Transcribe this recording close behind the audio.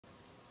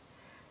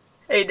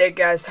Hey there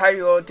guys, how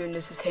you all doing?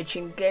 This is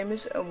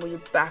ngamers and we're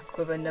back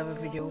with another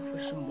video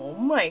with some more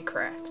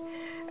Minecraft.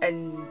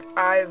 And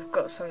I've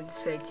got something to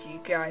say to you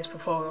guys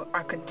before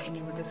I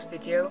continue with this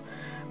video.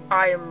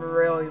 I am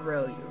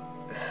really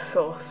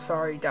so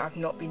sorry that I've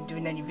not been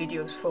doing any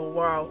videos for a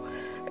while.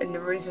 And the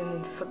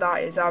reason for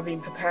that is I've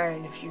been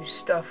preparing a few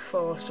stuff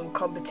for some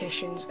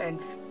competitions and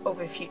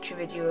other future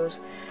videos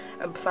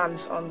and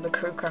plans on the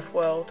Crewcraft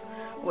world,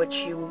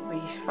 which you will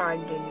be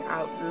finding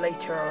out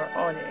later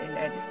on in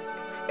any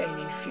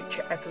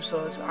future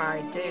episodes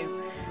I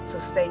do, so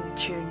stay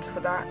tuned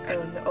for that.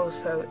 And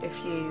also,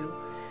 if you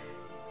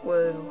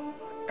will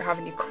have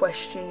any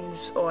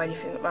questions or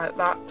anything like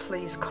that,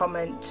 please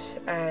comment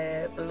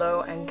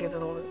below and give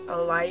us a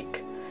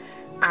like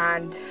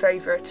and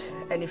favourite,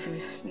 and if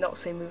you've not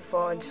seen me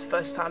before and it's the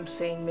first time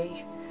seeing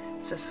me,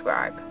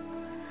 subscribe.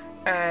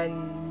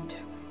 And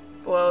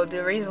well,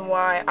 the reason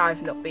why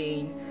I've not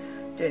been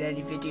doing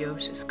any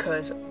videos is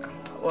because,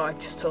 well, I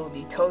just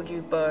told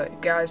you,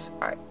 but guys,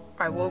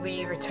 I will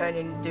be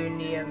returning doing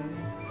the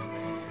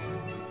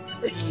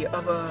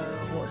other,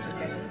 what's it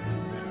again?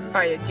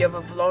 Oh yeah, the other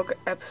vlog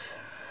episode,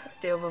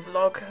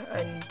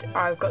 and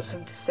I've got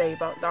something to say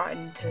about that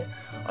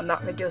on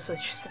that video, so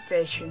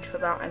stay tuned for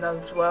that. And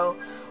as well,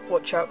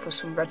 watch out for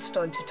some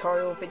redstone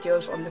tutorial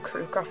videos on the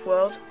Crewcraft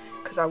world,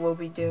 because I will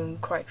be doing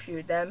quite a few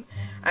of them.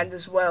 And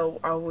as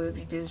well, I will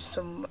be doing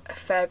some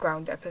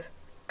fairground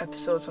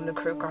episodes on the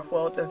Crewcraft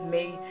world of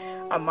me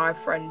and my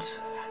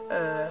friends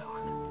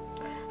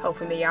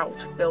helping me out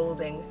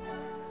building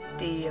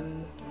the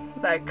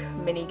like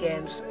mini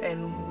games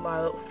in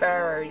my little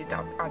fair area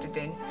that I've added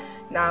in.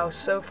 Now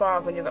so far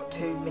I've only got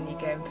 2 mini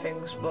game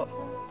things, but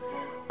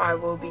I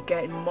will be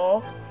getting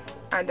more.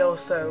 And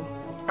also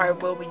I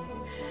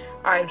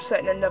am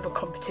setting another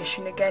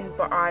competition again,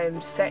 but I am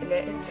setting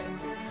it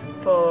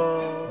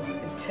for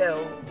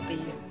until the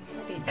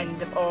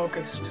end of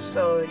August,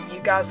 so you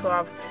guys will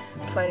have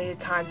plenty of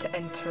time to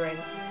enter in.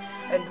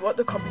 And what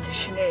the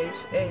competition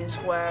is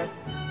where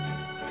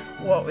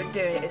what we're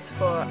doing is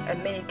for a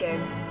mini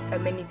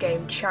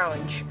game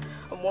challenge.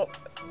 And what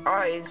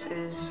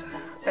is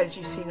as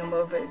you've seen on my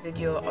other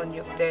video on the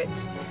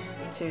update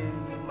to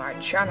my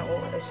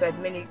channel, it said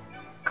mini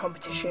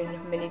competition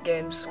mini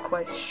games ? And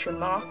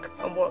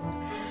what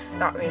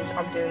that means,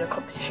 I'm doing a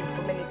competition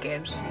for mini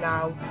games.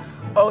 Now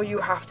all you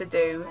have to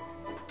do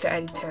to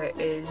enter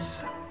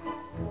is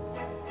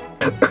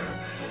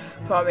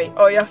pardon me,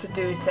 all you have to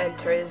do to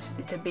enter is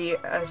to be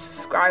a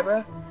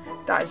subscriber.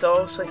 That is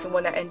all. So if you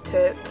want to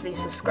enter,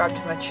 please subscribe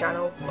to my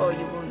channel, or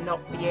you will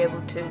not be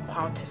able to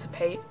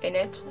participate in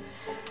it.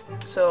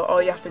 So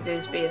all you have to do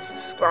is be a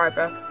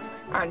subscriber,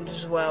 and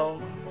as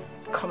well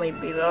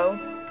comment below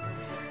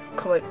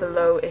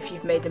if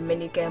you've made a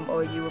mini game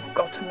or you have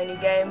got a mini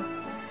game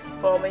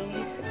for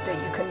me that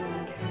you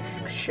can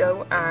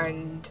show,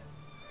 and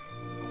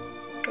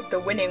the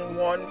winning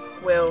one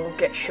will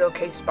get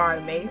showcased by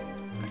me.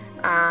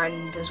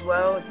 And as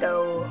well,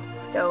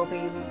 there'll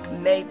be,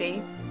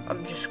 maybe,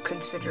 I'm just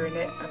considering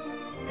it,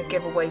 a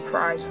giveaway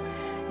prize.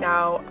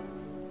 Now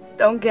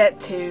don't get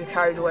too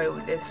carried away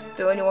with this.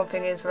 The only one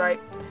thing is,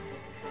 right,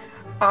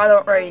 I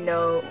don't really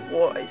know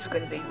what it's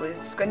going to be.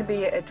 It's going to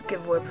be a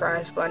giveaway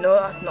prize, but I know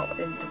that's not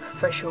in the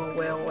professional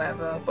way or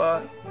whatever,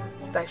 but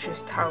that's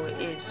just how it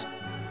is.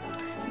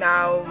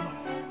 Now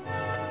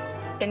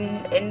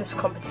in this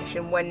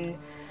competition, when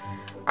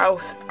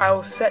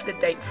I'll set the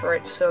date for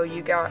it, so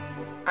you got,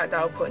 and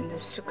I'll put in the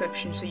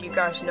description so you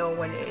guys know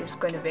when it is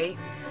going to be.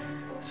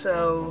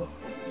 So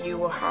you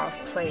will have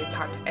plenty of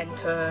time to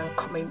enter.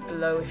 Comment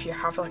below if you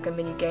have like a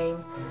mini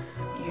game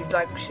you'd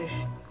like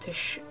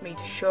me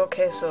to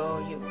showcase,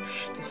 or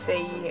to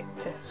see,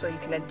 so you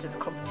can enter the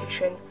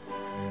competition.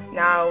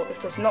 Now if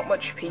there's not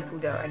much people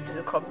that enter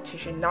the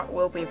competition, that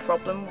will be a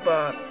problem,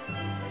 but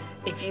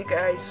if you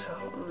guys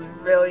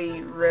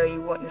really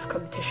want this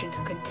competition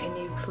to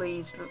continue,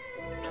 please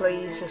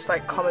just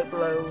like comment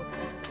below,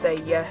 say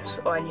yes,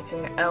 or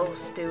anything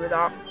else to do with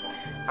that.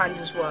 And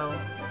as well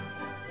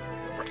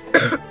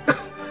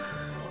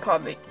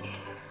pardon me,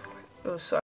 oh sorry.